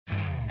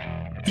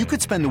You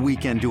could spend the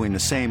weekend doing the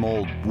same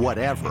old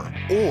whatever,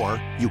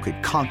 or you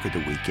could conquer the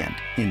weekend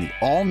in the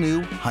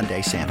all-new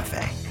Hyundai Santa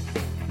Fe.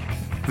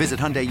 Visit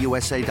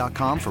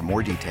HyundaiUSA.com for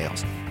more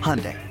details.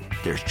 Hyundai,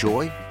 there's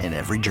joy in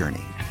every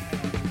journey.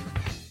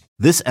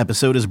 This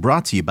episode is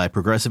brought to you by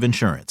Progressive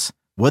Insurance.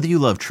 Whether you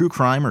love true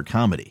crime or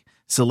comedy,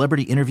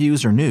 celebrity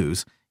interviews or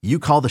news, you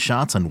call the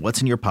shots on what's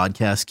in your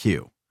podcast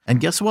queue. And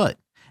guess what?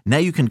 Now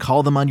you can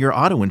call them on your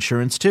auto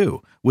insurance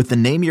too with the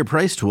Name Your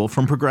Price tool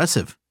from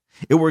Progressive.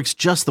 It works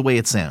just the way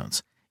it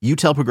sounds. You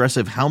tell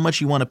Progressive how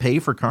much you want to pay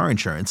for car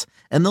insurance,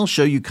 and they'll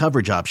show you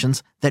coverage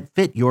options that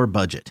fit your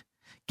budget.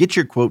 Get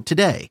your quote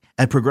today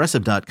at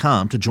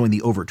Progressive.com to join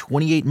the over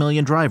 28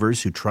 million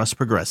drivers who trust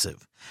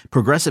Progressive.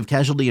 Progressive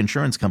Casualty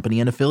Insurance Company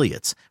and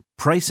Affiliates.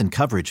 Price and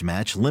coverage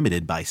match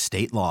limited by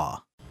state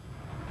law.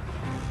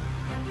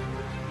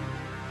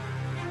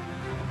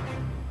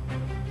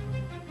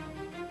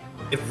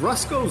 If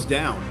Russ goes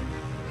down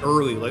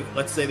early, like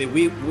let's say they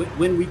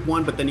win week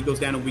one, but then he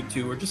goes down in week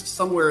two, or just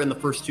somewhere in the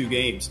first two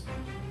games,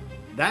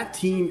 that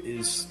team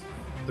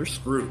they're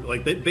screwed.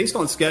 Like based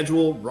on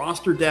schedule,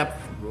 roster depth,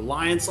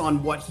 reliance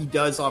on what he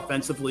does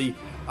offensively,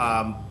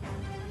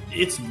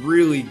 it's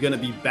really going to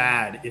be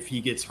bad if he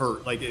gets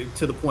hurt, like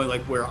to the point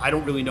like where I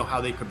don't really know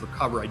how they could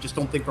recover. I just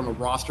don't think from a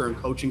roster and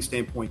coaching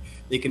standpoint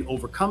they can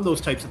overcome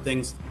those types of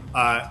things.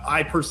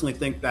 I personally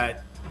think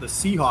that the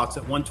Seahawks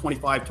at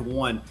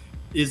 125-1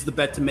 is the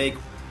bet to make.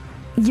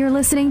 You're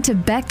listening to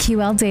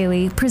BetQL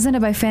Daily,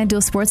 presented by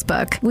FanDuel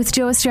Sportsbook, with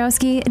Joe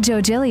Ostrowski, Joe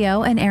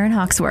Giglio, and Aaron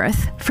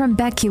Hawksworth from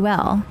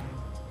BetQL.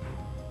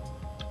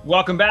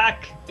 Welcome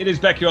back. It is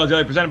BetQL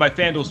Daily, presented by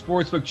FanDuel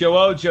Sportsbook. Joe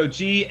O, Joe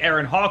G,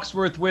 Aaron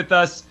Hawksworth with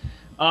us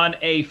on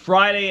a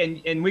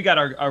Friday, and we got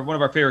our one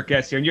of our favorite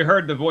guests here. And you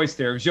heard the voice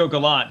there, Joe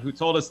Gallant, who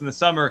told us in the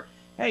summer,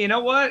 hey, you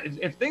know what?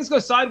 If things go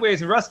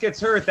sideways and Russ gets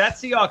hurt, that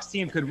Seahawks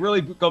team could really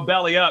go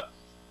belly up.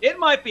 It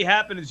might be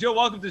happening. Joe,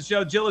 welcome to the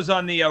show. Jill is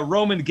on the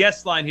Roman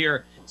guest line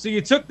here. So you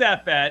took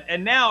that bet,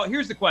 and now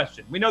here's the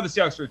question. We know the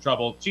Seahawks are in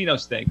trouble. Geno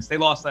stinks. They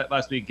lost that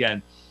last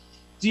weekend.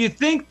 Do you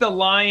think the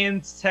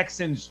Lions,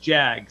 Texans,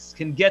 Jags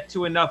can get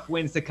to enough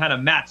wins to kind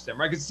of match them,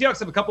 right? Because the Seahawks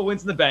have a couple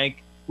wins in the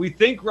bank. We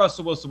think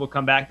Russell Wilson will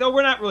come back, though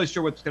we're not really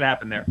sure what's going to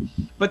happen there.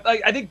 But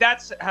I think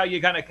that's how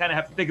you kind of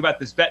have to think about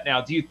this bet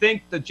now. Do you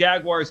think the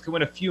Jaguars can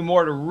win a few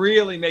more to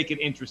really make it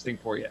interesting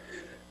for you?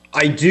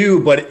 I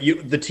do, but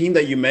the team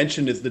that you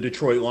mentioned is the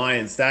Detroit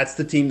Lions. That's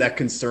the team that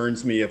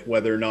concerns me of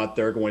whether or not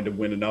they're going to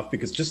win enough,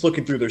 because just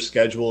looking through their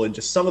schedule and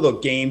just some of the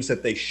games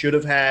that they should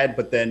have had,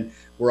 but then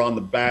we're on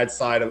the bad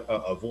side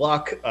of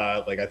luck.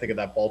 Like I think of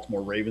that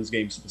Baltimore Ravens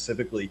game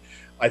specifically,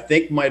 I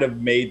think might have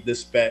made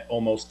this bet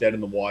almost dead in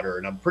the water.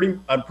 And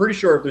I'm pretty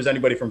sure if there's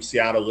anybody from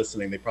Seattle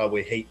listening, they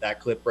probably hate that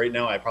clip right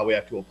now. I probably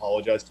have to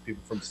apologize to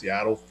people from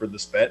Seattle for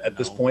this bet at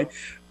this point.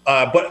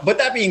 But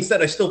that being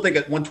said, I still think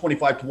at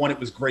 125-1 it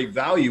was great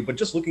value. But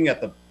just looking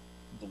at the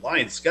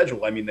Lions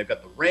schedule, I mean, they've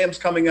got the Rams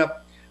coming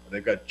up,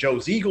 they've got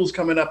Joe's Eagles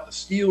coming up, the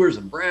Steelers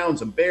and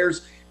Browns and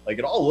Bears. Like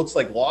it all looks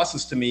like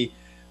losses to me.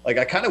 Like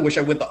I kind of wish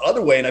I went the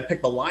other way and I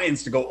picked the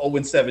Lions to go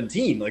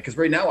 0-17. Like because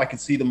right now I could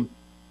see them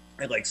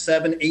at like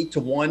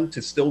 7-8-1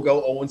 to still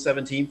go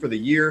 0-17 for the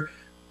year.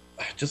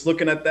 Just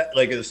looking at that,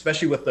 like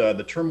especially with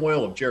the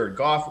turmoil of Jared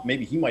Goff,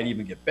 maybe he might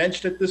even get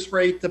benched at this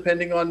rate,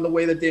 depending on the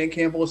way that Dan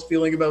Campbell is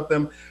feeling about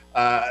them.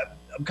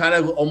 I'm kind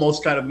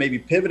of maybe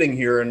pivoting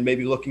here and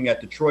maybe looking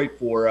at Detroit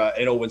for an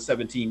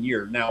 0-17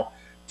 year. Now,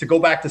 to go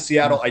back to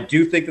Seattle, I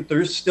do think that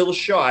there's still a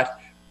shot,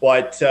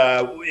 but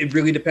it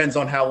really depends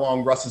on how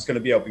long Russ is going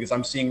to be out, because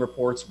I'm seeing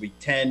reports week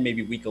 10,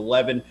 maybe week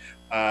 11,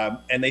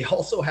 and they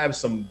also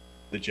have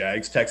the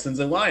Jags, Texans,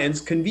 and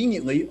Lions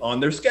conveniently on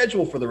their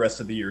schedule for the rest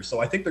of the year.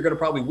 So I think they're going to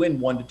probably win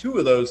 1 to 2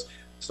 of those.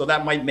 So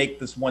that might make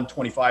this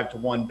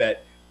 125-1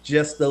 bet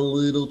just a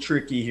little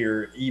tricky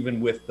here, even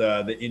with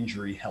the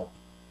injury help.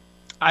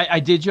 I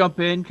did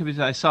jump in because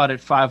I saw it at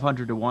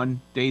 500-1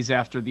 days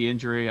after the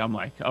injury. I'm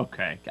like,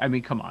 okay, I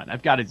mean, come on,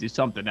 I've got to do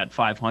something at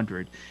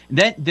 500.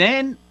 And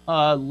then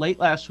late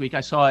last week,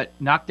 I saw it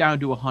knocked down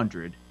to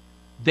 100.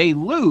 They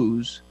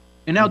lose,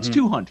 and now it's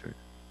 200.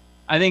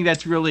 I think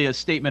that's really a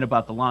statement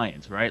about the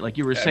Lions, right? Like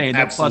you were saying,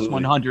 they're plus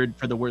 100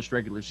 for the worst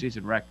regular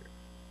season record.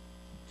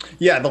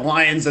 Yeah, the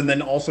Lions, and then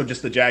also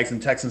just the Jags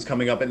and Texans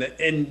coming up.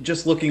 And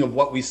just looking at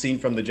what we've seen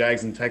from the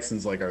Jags and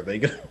Texans, like, are they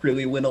going to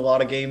really win a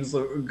lot of games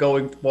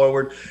going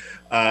forward?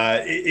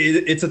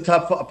 It's a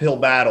tough uphill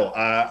battle.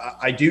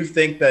 I do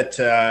think that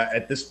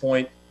at this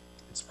point,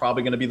 it's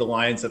probably going to be the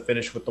Lions that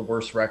finish with the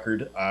worst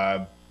record.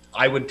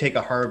 I would take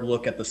a hard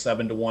look at the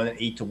 7-1 and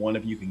 8-1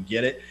 if you can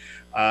get it.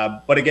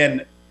 But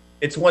again,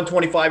 it's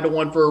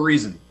 125-1 for a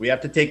reason. We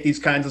have to take these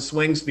kinds of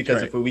swings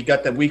because if we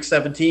got that week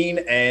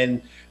 17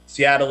 and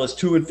Seattle is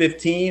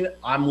 2-15,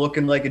 I'm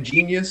looking like a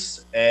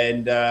genius.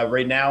 And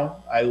right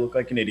now I look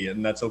like an idiot,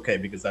 and that's okay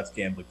because that's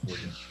gambling for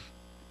you.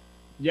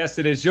 Yes,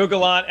 it is. Joe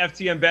Gallant,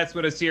 FTN Bets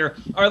with us here.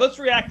 All right, let's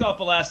react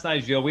off of last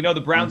night, Joe. We know the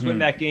Browns win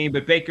that game,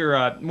 but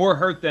Baker more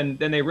hurt than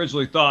they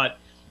originally thought.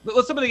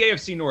 Let's look at the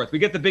AFC North. We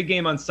get the big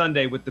game on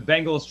Sunday with the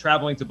Bengals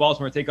traveling to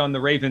Baltimore to take on the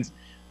Ravens.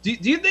 Do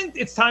you think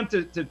it's time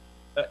to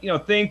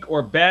think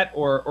or bet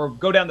or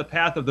go down the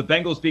path of the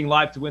Bengals being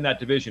live to win that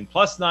division.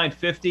 Plus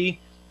 950.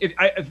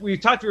 If we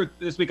talked through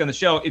this week on the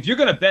show, if you're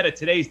going to bet it,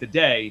 today's the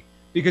day,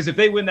 because if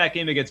they win that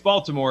game against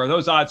Baltimore,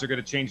 those odds are going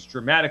to change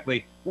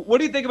dramatically. What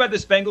do you think about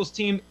this Bengals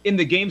team in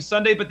the game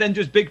Sunday? But then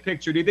just big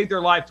picture, do you think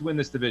they're live to win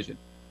this division?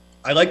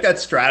 I like that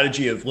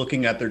strategy of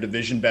looking at their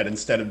division bet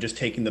instead of just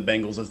taking the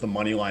Bengals as the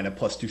money line at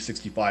plus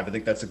 265. I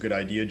think that's a good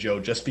idea, Joe,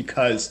 just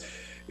because,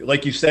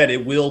 like you said,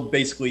 it will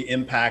basically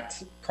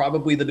impact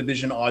probably the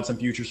division odds and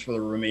futures for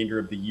the remainder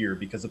of the year.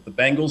 Because if the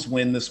Bengals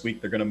win this week,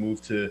 they're going to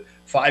move to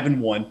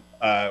 5-1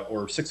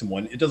 or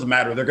 6-1. It doesn't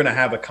matter. They're going to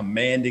have a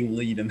commanding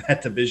lead in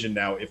that division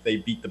now if they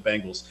beat the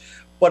Bengals.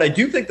 But I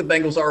do think the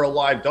Bengals are a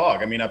live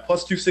dog. I mean, at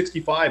plus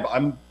 265,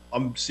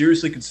 I'm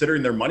seriously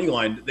considering their money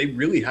line. They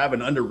really have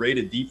an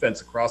underrated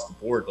defense across the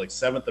board, like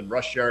 7th in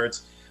rush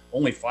yards,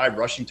 only 5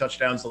 rushing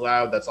touchdowns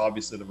allowed. That's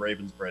obviously the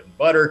Ravens' bread and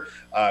butter.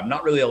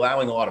 Not really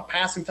allowing a lot of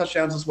passing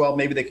touchdowns as well.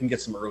 Maybe they can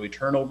get some early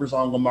turnovers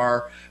on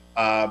Lamar.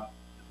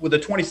 With a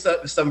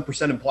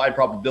 27% implied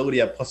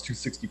probability at plus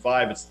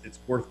 265, it's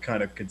worth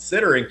kind of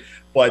considering.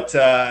 But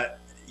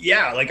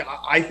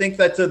I think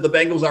that the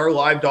Bengals are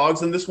live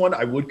dogs in this one.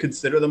 I would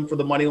consider them for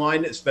the money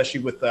line,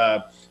 especially with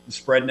the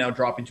spread now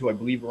dropping to, I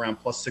believe, around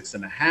plus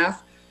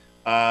 6.5.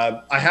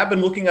 I have been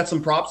looking at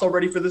some props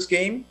already for this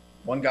game.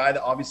 One guy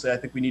that obviously I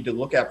think we need to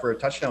look at for a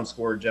touchdown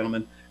scorer,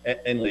 gentlemen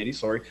and ladies,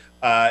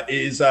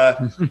 is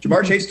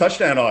Ja'Marr Chase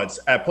touchdown odds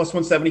at plus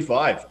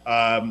 175.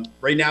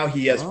 Right now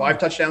he has 5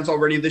 touchdowns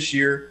already this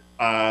year.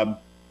 I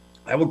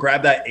will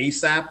grab that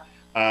ASAP.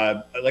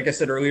 Like I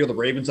said earlier, the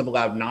Ravens have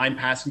allowed 9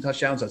 passing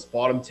touchdowns. That's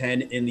bottom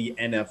 10 in the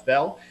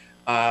NFL.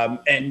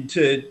 And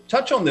to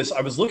touch on this,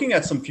 I was looking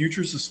at some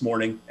futures this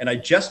morning, and I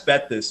just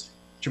bet this.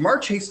 Ja'Marr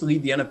Chase to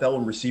lead the NFL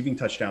in receiving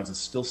touchdowns is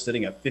still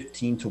sitting at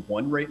 15-1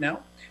 right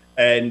now.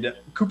 And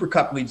Cooper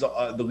Kupp leads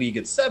the league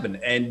at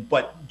 7.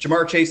 But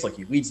Ja'Marr Chase,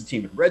 he leads the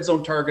team in red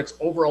zone targets,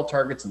 overall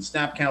targets, and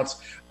snap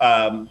counts.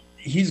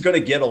 He's going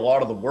to get a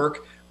lot of the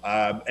work.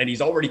 And he's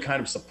already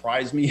kind of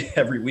surprised me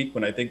every week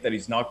when I think that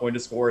he's not going to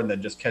score and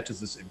then just catches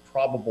this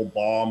improbable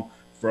bomb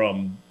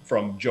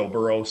from Joe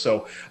Burrow.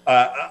 So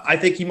I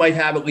think he might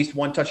have at least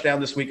 1 touchdown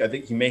this week. I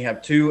think he may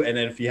have 2. And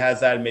then if he has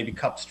that and maybe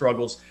Kupp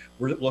struggles,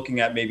 we're looking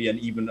at maybe an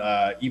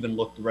even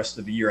look the rest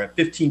of the year at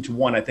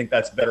 15-1. I think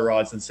that's better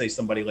odds than, say,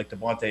 somebody like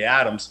Devontae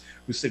Adams,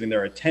 who's sitting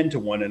there at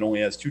 10-1 and only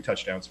has 2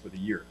 touchdowns for the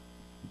year.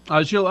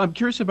 Jill, I'm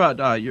curious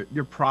about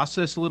your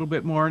process a little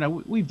bit more. Now,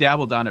 we've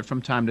dabbled on it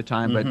from time to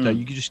time, but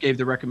you just gave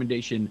the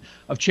recommendation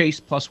of Chase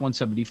plus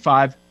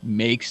 175.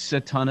 Makes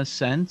a ton of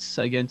sense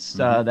against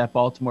that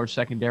Baltimore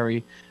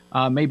secondary.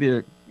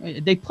 Maybe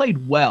they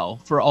played well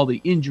for all the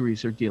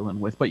injuries they're dealing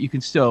with, but you can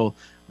still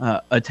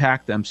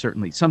attack them,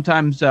 certainly.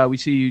 Sometimes we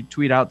see you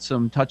tweet out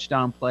some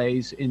touchdown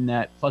plays in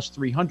that plus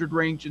 300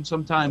 range, and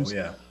sometimes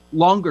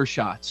longer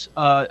shots.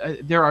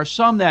 There are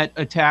some that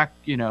attack,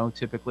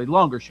 typically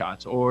longer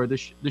shots, or the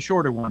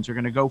shorter ones are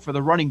going to go for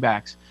the running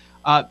backs.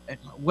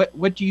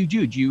 What do you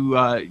do? Do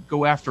you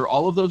go after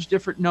all of those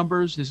different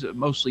numbers? Is it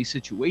mostly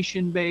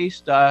situation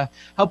based?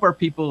 Help our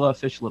people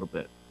fish a little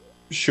bit.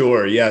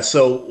 Sure. Yeah.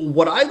 So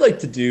what I like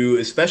to do,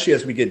 especially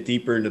as we get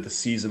deeper into the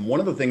season, one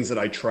of the things that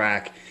I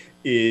track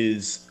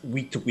is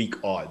week to week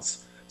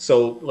odds.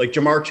 So like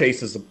Ja'Marr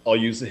Chase, I'll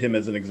use him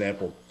as an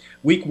example.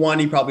 Week 1,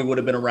 he probably would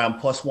have been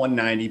around plus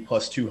 190,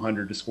 plus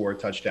 200 to score a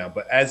touchdown.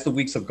 But as the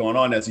weeks have gone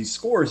on, as he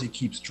scores, he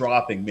keeps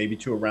dropping maybe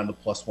to around the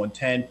plus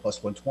 110,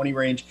 plus 120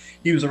 range.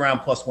 He was around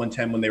plus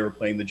 110 when they were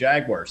playing the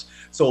Jaguars.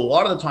 So a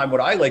lot of the time, what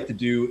I like to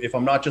do, if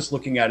I'm not just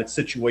looking at it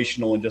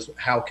situational and just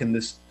how can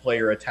this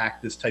player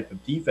attack this type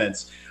of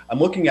defense, I'm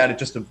looking at it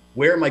just of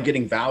where am I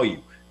getting value?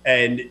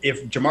 And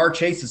if Ja'Marr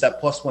Chase is at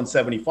plus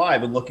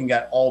 175 and looking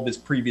at all of his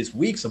previous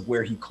weeks of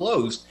where he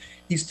closed,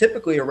 he's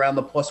typically around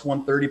the plus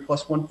 130,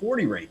 plus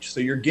 140 range.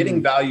 So you're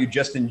getting value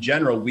just in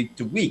general week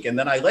to week. And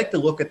then I like to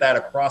look at that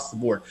across the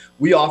board.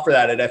 We offer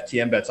that at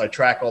FTN Bets. I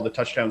track all the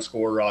touchdown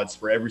scorer odds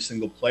for every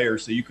single player.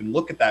 So you can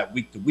look at that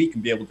week to week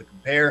and be able to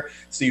compare,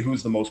 see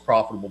who's the most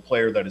profitable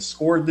player that has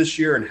scored this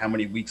year and how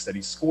many weeks that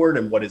he scored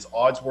and what his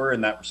odds were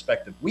in that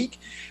respective week.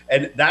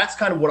 And that's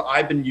kind of what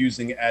I've been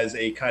using as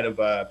a kind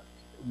of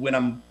when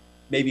I'm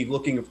maybe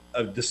looking at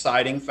a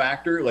deciding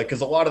factor, because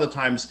a lot of the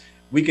times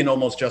we can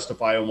almost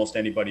justify almost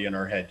anybody in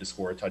our head to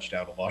score a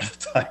touchdown a lot of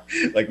the time.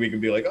 We can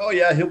be like, oh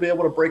yeah, he'll be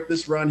able to break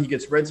this run. He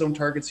gets red zone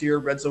targets here,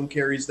 red zone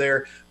carries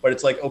there. But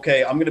it's like,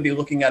 okay, I'm going to be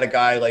looking at a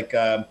guy like,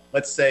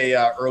 let's say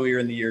earlier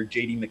in the year,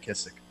 J.D.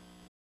 McKissic.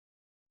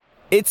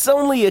 It's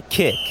only a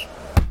kick,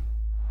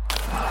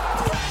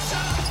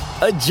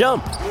 a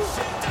jump,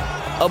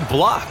 a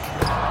block.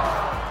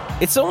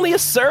 It's only a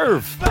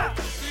serve.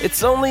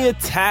 It's only a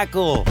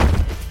tackle,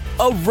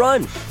 a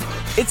run.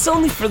 It's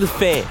only for the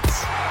fans.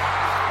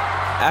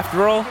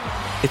 After all,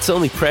 it's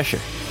only pressure.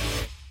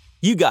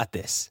 You got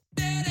this.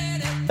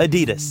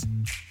 Adidas.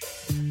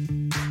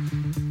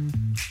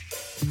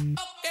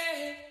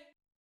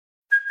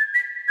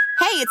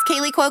 Hey, it's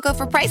Kaylee Cuoco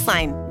for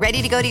Priceline.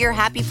 Ready to go to your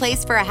happy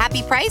place for a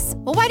happy price?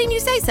 Well, why didn't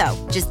you say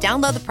so? Just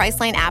download the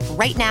Priceline app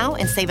right now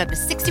and save up to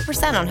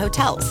 60% on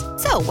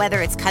hotels. So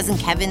whether it's Cousin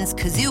Kevin's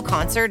Kazoo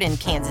Concert in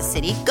Kansas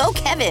City, go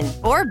Kevin,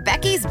 or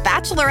Becky's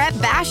Bachelorette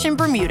Bash in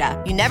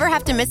Bermuda, you never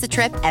have to miss a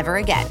trip ever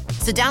again.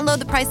 So download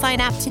the Priceline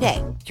app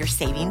today. Your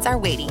savings are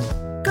waiting.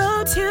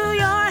 Go to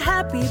your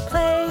happy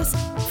place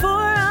for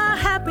a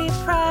happy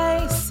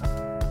price.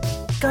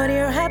 Go to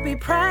your happy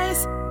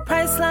price,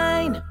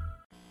 Priceline.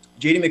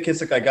 J.D.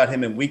 McKissic, I got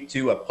him in week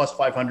 2 at plus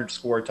 500 to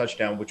score a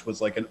touchdown, which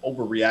was like an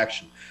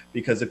overreaction.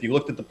 Because if you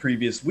looked at the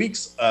previous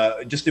weeks,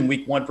 just in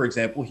week 1, for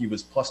example, he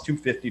was plus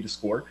 250 to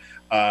score.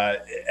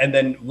 And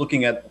then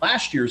looking at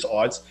last year's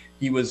odds,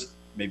 he was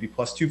maybe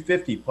plus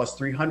 250, plus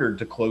 300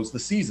 to close the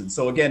season.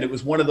 So again, it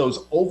was one of those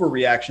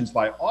overreactions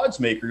by odds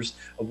makers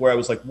of where I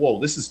was like, whoa,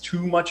 this is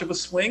too much of a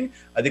swing.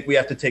 I think we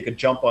have to take a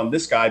jump on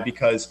this guy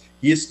because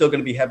he is still going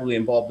to be heavily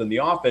involved in the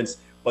offense,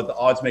 but the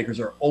odds makers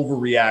are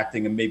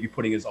overreacting and maybe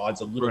putting his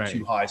odds a little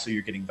too high, so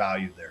you're getting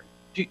value there.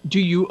 Do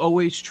you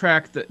always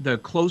track the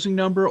closing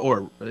number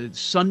or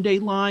Sunday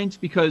lines?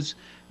 Because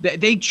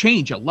they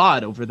change a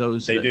lot over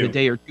those the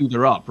day or two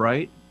they're up,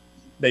 right?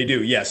 They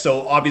do, yeah.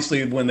 So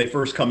obviously when they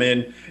first come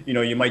in,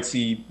 you might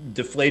see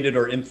deflated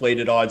or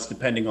inflated odds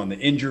depending on the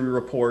injury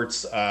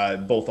reports,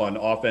 both on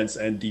offense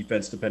and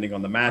defense, depending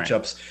on the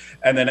matchups.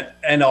 Right.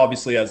 And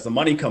obviously as the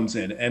money comes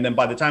in. And then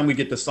by the time we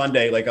get to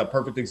Sunday, like a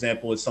perfect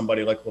example is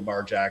somebody like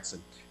Lamar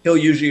Jackson. He'll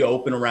usually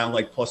open around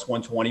like plus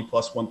 120,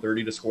 plus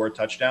 130 to score a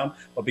touchdown.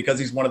 But because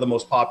he's one of the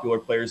most popular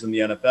players in the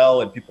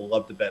NFL and people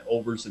love to bet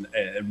overs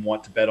and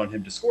want to bet on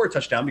him to score a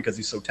touchdown because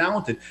he's so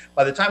talented,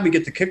 by the time we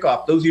get to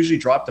kickoff, those usually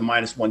drop to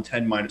minus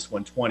 110, minus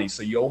 120.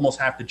 So you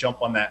almost have to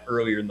jump on that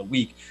earlier in the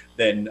week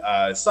than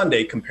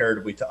Sunday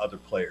comparatively to other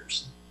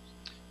players.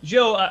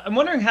 Joe, I'm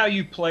wondering how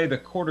you play the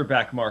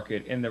quarterback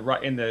market in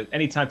the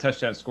anytime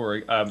touchdown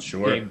scoring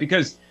game,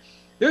 because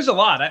there's a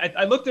lot.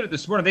 I looked at it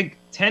this morning. I think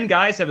 10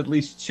 guys have at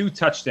least 2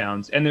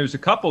 touchdowns, and there's a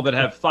couple that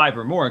have 5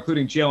 or more,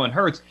 including Jalen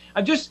Hurts.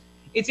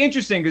 It's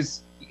interesting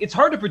because it's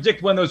hard to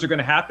predict when those are going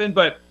to happen,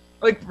 but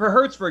like for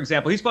Hurts, for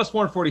example, he's plus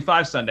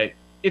 145 Sunday.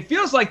 It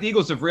feels like the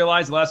Eagles have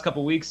realized the last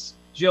couple of weeks,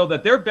 Jill,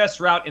 that their best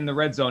route in the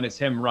red zone is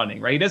him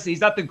running, right?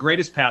 He's not the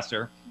greatest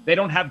passer. They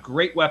don't have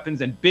great weapons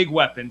and big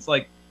weapons.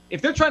 Like,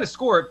 if they're trying to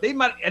score, I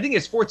think he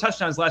has 4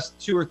 touchdowns last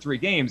 2 or 3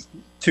 games.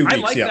 2 weeks, I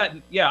like that.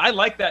 Yeah, I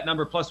like that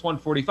number plus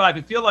 145.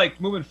 I feel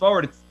like moving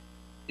forward,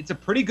 it's a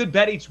pretty good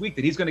bet each week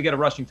that he's going to get a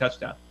rushing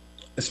touchdown.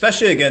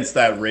 Especially against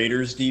that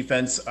Raiders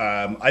defense.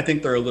 I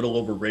think they're a little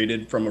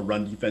overrated from a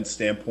run defense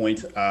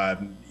standpoint.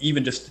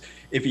 Even just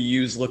if you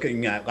use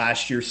looking at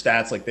last year's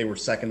stats, like they were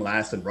second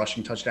last in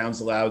rushing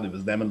touchdowns allowed. It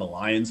was them and the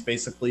Lions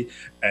basically.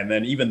 And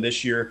then even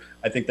this year,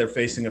 I think they're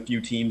facing a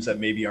few teams that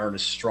maybe aren't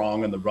as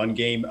strong in the run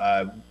game,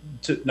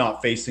 to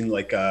not facing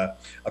like a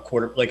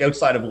quarter, like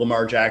outside of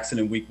Lamar Jackson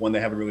in week 1, they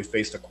haven't really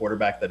faced a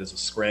quarterback that is a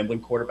scrambling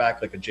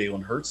quarterback, like a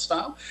Jalen Hurts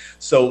style.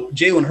 So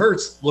Jalen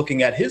Hurts,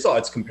 looking at his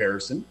odds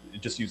comparison,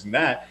 just using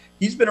that,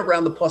 he's been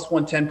around the plus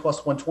 110,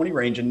 plus 120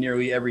 range in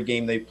nearly every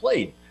game they've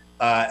played.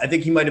 I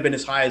think he might have been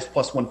as high as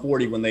plus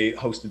 140 when they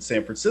hosted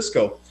San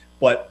Francisco.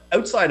 But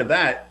outside of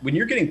that, when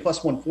you're getting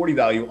plus 140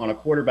 value on a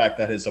quarterback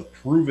that has a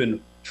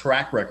proven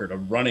track record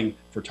of running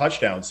for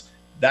touchdowns,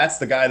 that's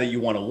the guy that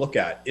you want to look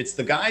at. It's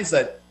the guys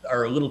that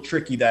are a little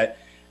tricky that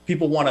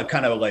people want to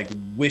kind of like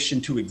wish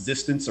into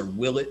existence or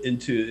will it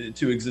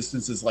into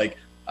existence. Is like,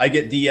 I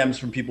get DMs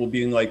from people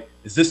being like,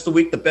 is this the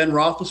week that Ben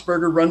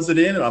Roethlisberger runs it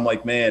in? And I'm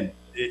like, man,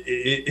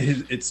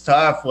 it's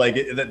tough. Like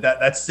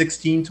that's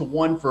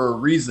 16-1 for a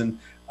reason.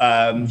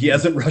 He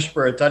hasn't rushed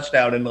for a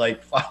touchdown in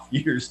like 5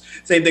 years.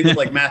 Same thing with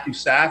like Matthew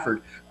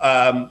Stafford.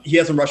 He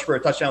hasn't rushed for a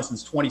touchdown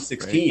since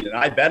 2016. Right. And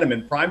I bet him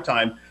in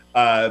primetime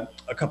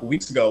a couple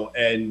weeks ago,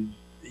 and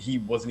he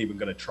wasn't even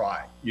going to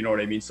try. You know what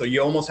I mean? So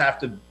you almost have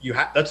to,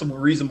 that's a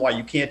reason why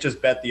you can't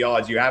just bet the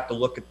odds. You have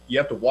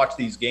to watch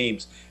these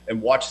games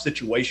and watch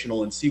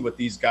situational and see what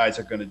these guys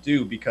are going to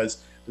do,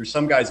 because there's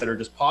some guys that are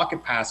just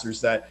pocket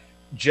passers that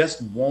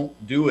just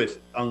won't do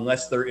it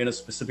unless they're in a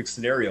specific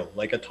scenario,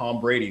 like a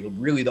Tom Brady.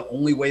 Really, the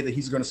only way that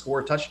he's going to score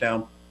a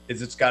touchdown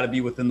is it's got to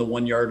be within the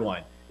 1 yard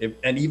line.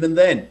 And even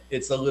then,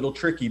 it's a little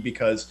tricky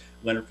because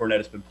Leonard Fournette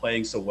has been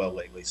playing so well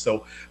lately.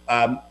 So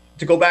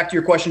to go back to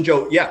your question,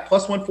 Joe, yeah,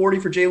 plus 140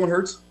 for Jalen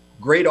Hurts.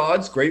 Great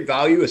odds, great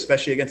value,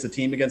 especially against a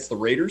team against the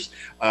Raiders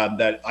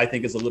that I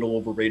think is a little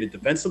overrated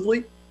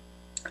defensively.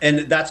 And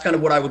that's kind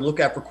of what I would look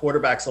at for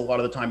quarterbacks a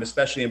lot of the time,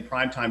 especially in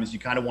prime time, is you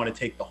kind of want to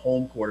take the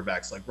home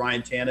quarterbacks. Like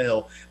Ryan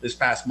Tannehill this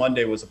past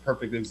Monday was a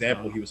perfect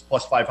example. He was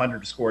plus 500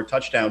 to score a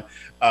touchdown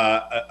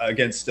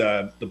against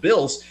the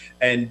Bills.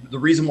 And the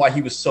reason why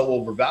he was so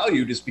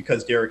overvalued is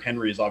because Derrick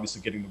Henry is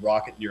obviously getting the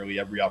rocket nearly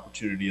every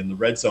opportunity in the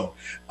red zone.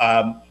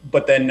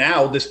 But then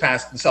now this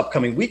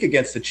upcoming week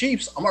against the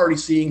Chiefs, I'm already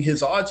seeing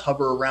his odds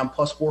hover around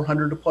plus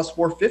 400 to plus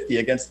 450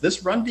 against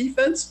this run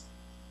defense.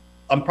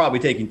 I'm probably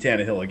taking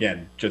Tannehill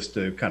again, just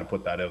to kind of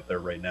put that out there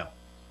right now.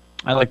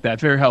 I like that.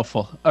 Very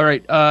helpful. All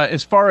right.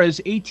 As far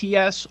as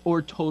ATS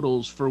or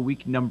totals for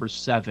week number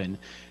 7,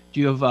 do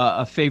you have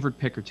a favorite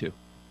pick or two?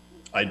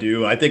 I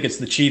do. I think it's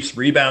the Chiefs'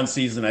 rebound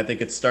season. I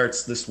think it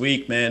starts this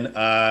week, man.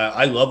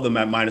 I love them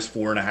at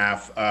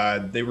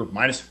 -4.5. They were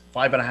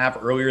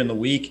 -5.5 earlier in the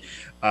week.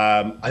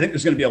 I think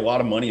there's going to be a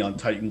lot of money on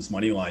Titans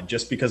money line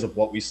just because of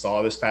what we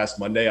saw this past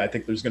Monday. I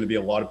think there's going to be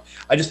a lot of.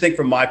 I just think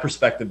from my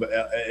perspective,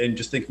 and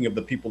just thinking of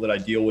the people that I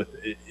deal with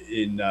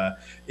in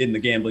the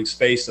gambling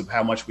space, of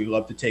how much we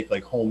love to take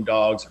like home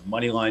dogs or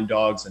money line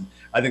dogs, and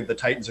I think the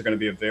Titans are going to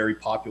be a very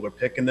popular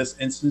pick in this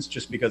instance,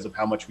 just because of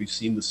how much we've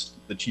seen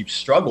the Chiefs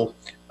struggle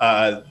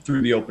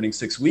through the opening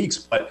 6 weeks.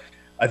 But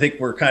I think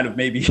we're kind of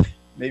maybe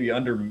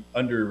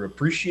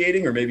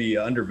underappreciating or maybe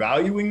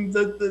undervaluing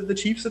the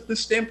Chiefs at this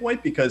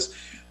standpoint, because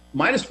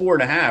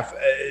 -4.5,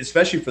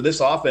 especially for this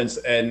offense,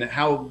 and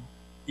how,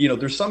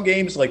 there's some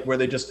games like where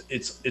they just,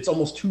 it's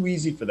almost too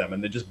easy for them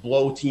and they just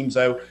blow teams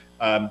out.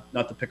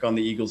 Not to pick on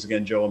the Eagles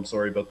again, Joe, I'm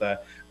sorry about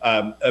that.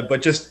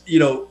 But just,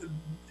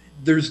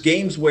 there's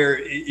games where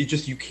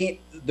you can't,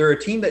 they're a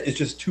team that is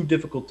just too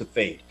difficult to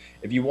fade.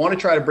 If you want to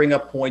try to bring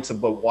up points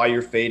about why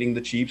you're fading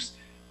the Chiefs,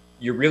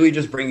 you're really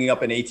just bringing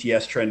up an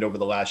ATS trend over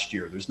the last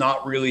year. You're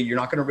not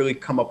going to really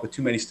come up with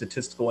too many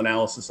statistical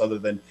analysis other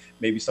than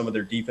maybe some of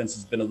their defense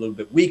has been a little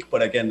bit weak.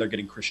 But again, they're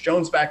getting Chris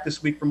Jones back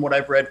this week from what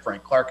I've read.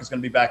 Frank Clark is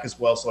going to be back as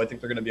well. So I think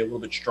they're going to be a little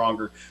bit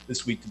stronger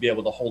this week to be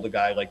able to hold a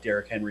guy like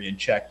Derrick Henry in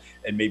check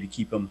and maybe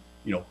keep him,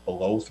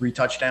 below 3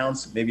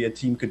 touchdowns. Maybe a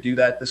team could do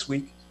that this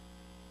week.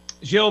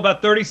 Gilles,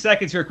 about 30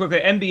 seconds here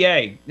quickly.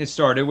 NBA has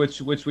started,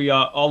 which we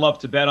all love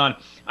to bet on.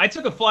 I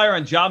took a flyer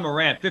on Ja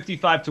Morant,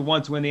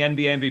 55-1 to win the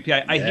NBA MVP.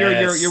 I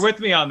hear you're with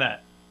me on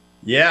that.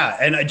 Yeah,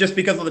 and just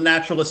because of the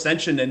natural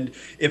ascension, and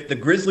if the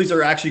Grizzlies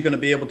are actually going to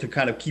be able to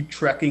kind of keep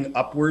trekking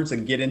upwards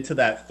and get into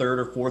that 3rd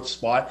or 4th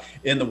spot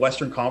in the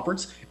Western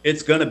Conference,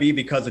 it's going to be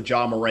because of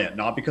Ja Morant,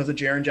 not because of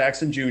Jaren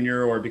Jackson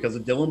Jr. or because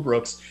of Dillon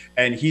Brooks,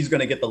 and he's going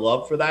to get the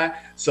love for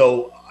that.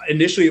 So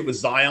initially it was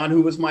Zion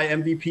who was my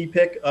MVP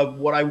pick of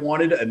what I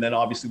wanted, and then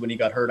obviously when he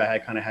got hurt, I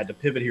had to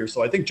pivot here.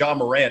 So I think Ja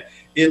Morant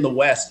in the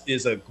West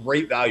is a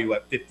great value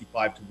at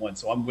 55-1.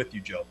 So I'm with you,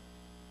 Joe.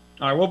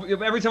 All right. Well,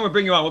 every time we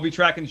bring you on, we'll be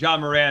tracking Ja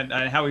Morant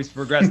and how he's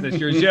progressed this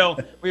year. Gilles,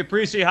 we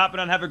appreciate you hopping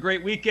on. Have a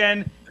great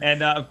weekend.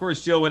 And, of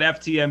course, Gilles with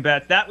FTN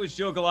Bet. That was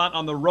Gilles Gallant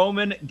on the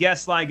Roman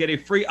guest line. Get a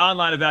free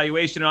online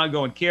evaluation and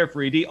ongoing care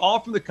for ED, all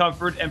from the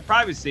comfort and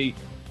privacy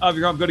of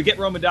your home. Go to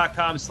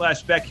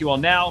GetRoman.com/BetQL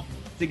now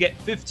to get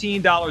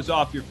 $15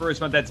 off your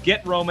first month. That's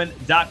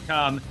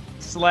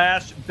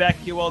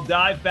GetRoman.com/BetQL.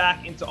 Dive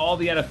back into all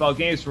the NFL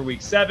games for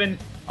Week 7.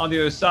 On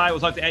the other side, we'll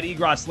talk to Ed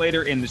Egros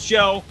later in the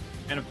show.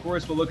 And, of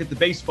course, we'll look at the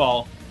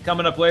baseball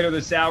coming up later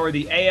this hour,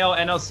 the AL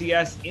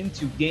NLCS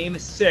into Game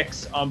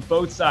 6 on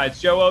both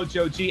sides. Joe O,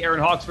 Joe G, Aaron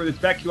Hawksworth. It's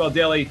BetQL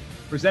Daily,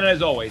 presented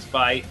as always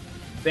by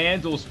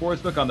FanDuel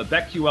Sportsbook on the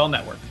BetQL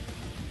Network.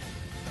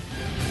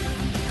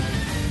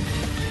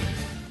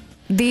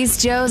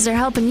 These Joes are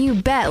helping you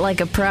bet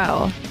like a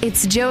pro.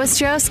 It's Joe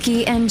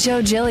Ostrowski and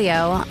Joe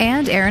Giglio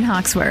and Aaron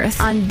Hawksworth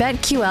on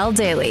BetQL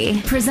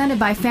Daily, presented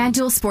by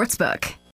FanDuel Sportsbook.